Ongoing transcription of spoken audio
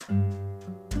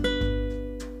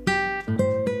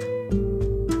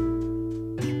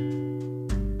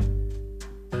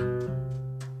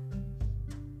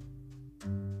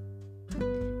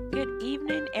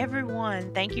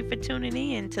and thank you for tuning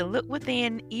in to Look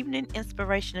Within Evening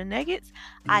Inspirational Nuggets.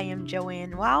 I am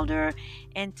Joanne Wilder,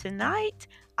 and tonight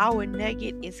our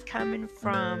nugget is coming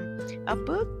from a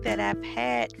book that I've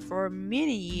had for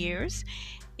many years.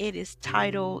 It is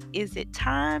titled, Is It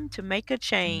Time to Make a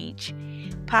Change?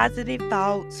 Positive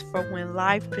Thoughts for When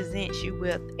Life Presents You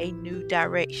with a New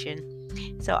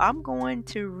Direction. So I'm going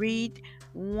to read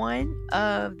one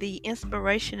of the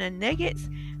inspirational nuggets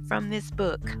from this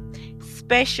book.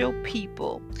 Special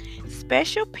people.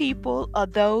 Special people are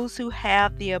those who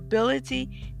have the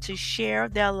ability to share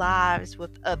their lives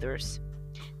with others.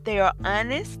 They are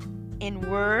honest in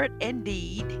word and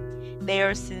deed. They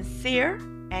are sincere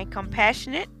and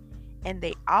compassionate, and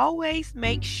they always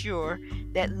make sure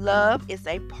that love is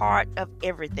a part of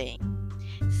everything.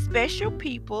 Special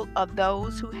people are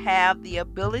those who have the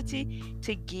ability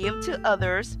to give to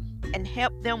others and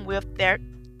help them with their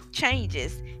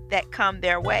changes that come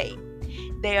their way.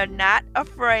 They are not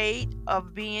afraid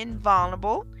of being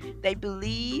vulnerable. They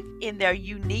believe in their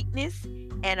uniqueness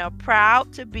and are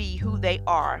proud to be who they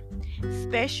are.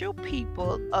 Special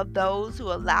people are those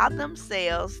who allow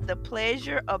themselves the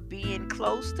pleasure of being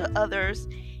close to others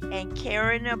and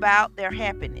caring about their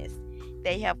happiness.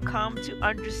 They have come to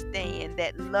understand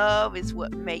that love is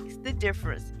what makes the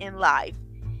difference in life.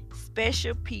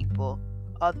 Special people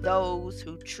are those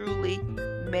who truly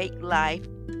make life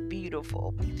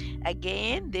beautiful.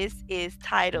 Again, this is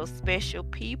titled Special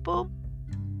People,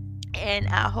 and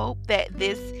I hope that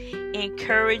this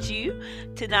encourage you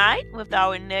tonight with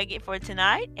our nugget for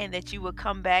tonight, and that you will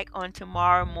come back on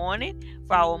tomorrow morning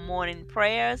for our morning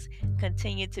prayers.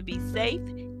 Continue to be safe.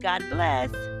 God bless.